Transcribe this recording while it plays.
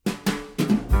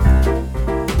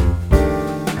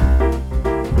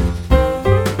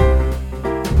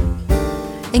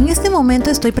momento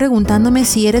estoy preguntándome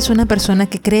si eres una persona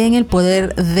que cree en el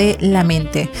poder de la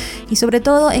mente y sobre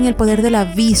todo en el poder de la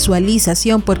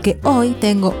visualización, porque hoy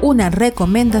tengo una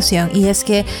recomendación y es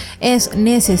que es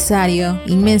necesario,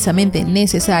 inmensamente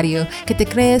necesario, que te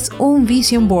crees un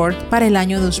vision board para el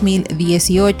año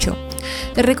 2018.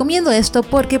 Te recomiendo esto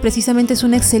porque precisamente es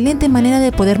una excelente manera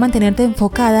de poder mantenerte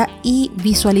enfocada y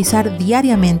visualizar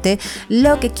diariamente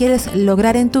lo que quieres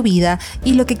lograr en tu vida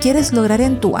y lo que quieres lograr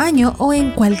en tu año o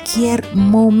en cualquier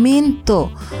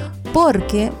momento.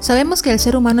 Porque sabemos que el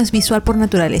ser humano es visual por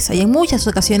naturaleza y en muchas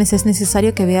ocasiones es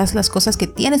necesario que veas las cosas que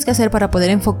tienes que hacer para poder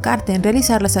enfocarte en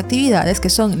realizar las actividades que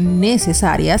son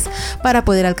necesarias para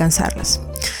poder alcanzarlas.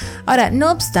 Ahora,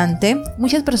 no obstante,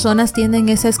 muchas personas tienden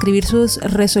a escribir sus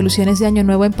resoluciones de año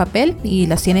nuevo en papel y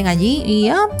las tienen allí y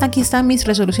aquí están mis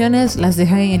resoluciones, las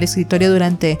dejan en el escritorio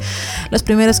durante los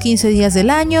primeros 15 días del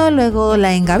año, luego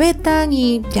la engavetan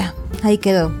y ya, ahí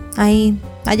quedó,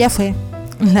 allá fue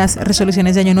las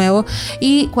resoluciones de año nuevo.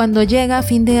 Y cuando llega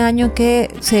fin de año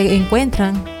que se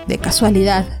encuentran de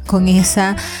casualidad con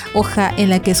esa hoja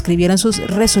en la que escribieron sus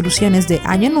resoluciones de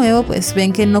año nuevo, pues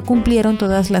ven que no cumplieron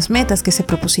todas las metas que se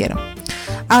propusieron.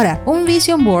 Ahora, un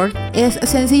vision board es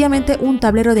sencillamente un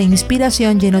tablero de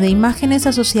inspiración lleno de imágenes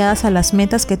asociadas a las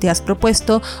metas que te has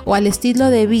propuesto o al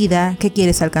estilo de vida que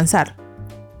quieres alcanzar.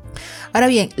 Ahora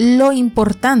bien, lo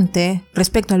importante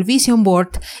respecto al vision board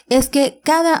es que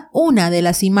cada una de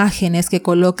las imágenes que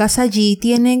colocas allí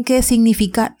tienen que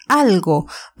significar algo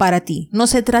para ti. No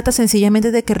se trata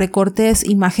sencillamente de que recortes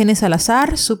imágenes al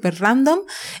azar, súper random,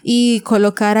 y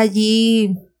colocar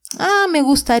allí, me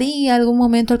gustaría algún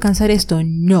momento alcanzar esto.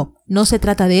 No se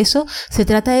trata de eso. Se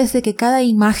trata de que cada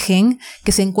imagen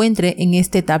que se encuentre en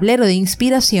este tablero de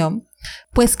inspiración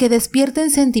pues que despierten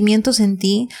sentimientos en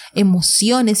ti,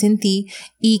 emociones en ti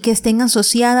y que estén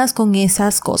asociadas con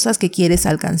esas cosas que quieres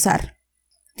alcanzar.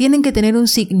 Tienen que tener un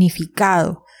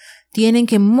significado, tienen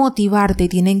que motivarte,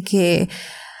 tienen que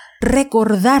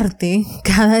recordarte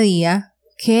cada día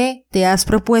que te has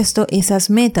propuesto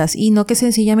esas metas y no que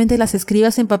sencillamente las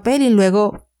escribas en papel y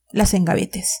luego las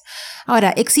engavetes. Ahora,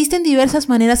 existen diversas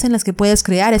maneras en las que puedes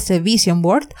crear este vision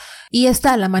board y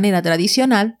está la manera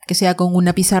tradicional, que sea con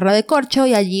una pizarra de corcho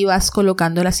y allí vas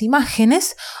colocando las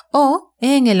imágenes, o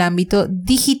en el ámbito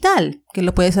digital, que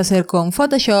lo puedes hacer con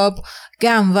Photoshop,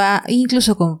 Canva e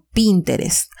incluso con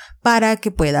Pinterest para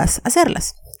que puedas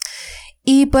hacerlas.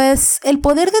 Y pues el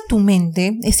poder de tu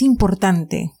mente es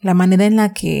importante, la manera en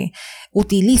la que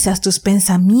utilizas tus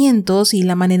pensamientos y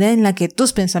la manera en la que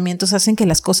tus pensamientos hacen que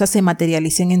las cosas se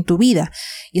materialicen en tu vida.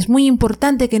 Y es muy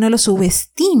importante que no lo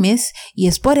subestimes y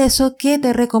es por eso que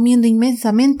te recomiendo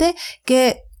inmensamente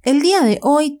que el día de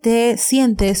hoy te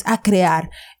sientes a crear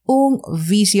un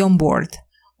vision board.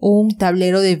 Un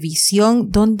tablero de visión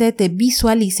donde te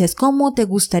visualices cómo te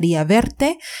gustaría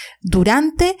verte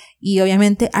durante y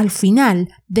obviamente al final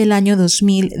del año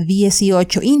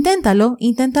 2018.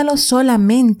 Inténtalo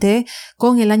solamente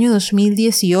con el año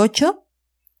 2018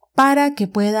 para que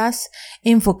puedas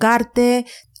enfocarte.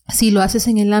 Si lo haces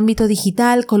en el ámbito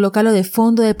digital, colócalo de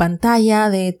fondo de pantalla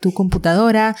de tu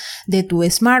computadora, de tu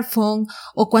smartphone,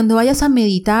 o cuando vayas a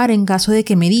meditar, en caso de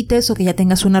que medites o que ya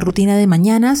tengas una rutina de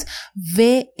mañanas,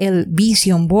 ve el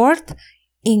vision board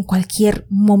en cualquier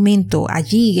momento,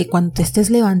 allí, que cuando te estés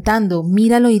levantando,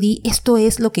 míralo y di, esto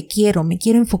es lo que quiero, me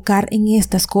quiero enfocar en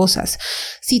estas cosas.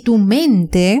 Si tu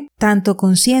mente, tanto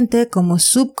consciente como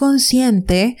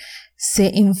subconsciente,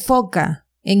 se enfoca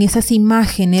en esas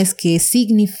imágenes que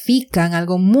significan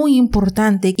algo muy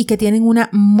importante y que tienen una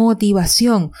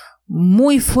motivación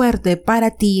muy fuerte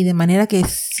para ti, de manera que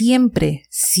siempre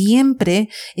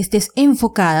estés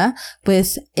enfocada,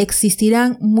 pues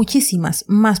existirán muchísimas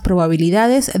más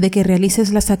probabilidades de que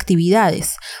realices las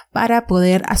actividades para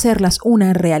poder hacerlas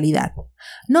una realidad.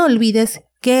 No olvides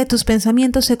que tus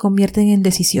pensamientos se convierten en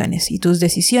decisiones y tus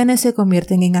decisiones se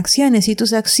convierten en acciones y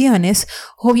tus acciones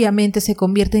obviamente se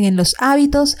convierten en los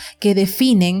hábitos que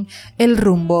definen el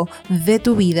rumbo de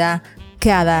tu vida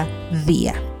cada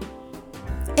día.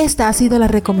 Esta ha sido la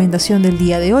recomendación del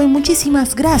día de hoy.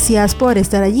 Muchísimas gracias por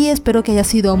estar allí. Espero que haya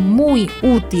sido muy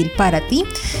útil para ti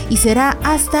y será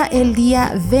hasta el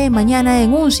día de mañana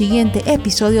en un siguiente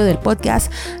episodio del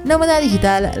podcast Nómada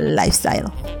Digital Lifestyle.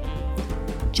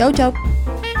 Chau.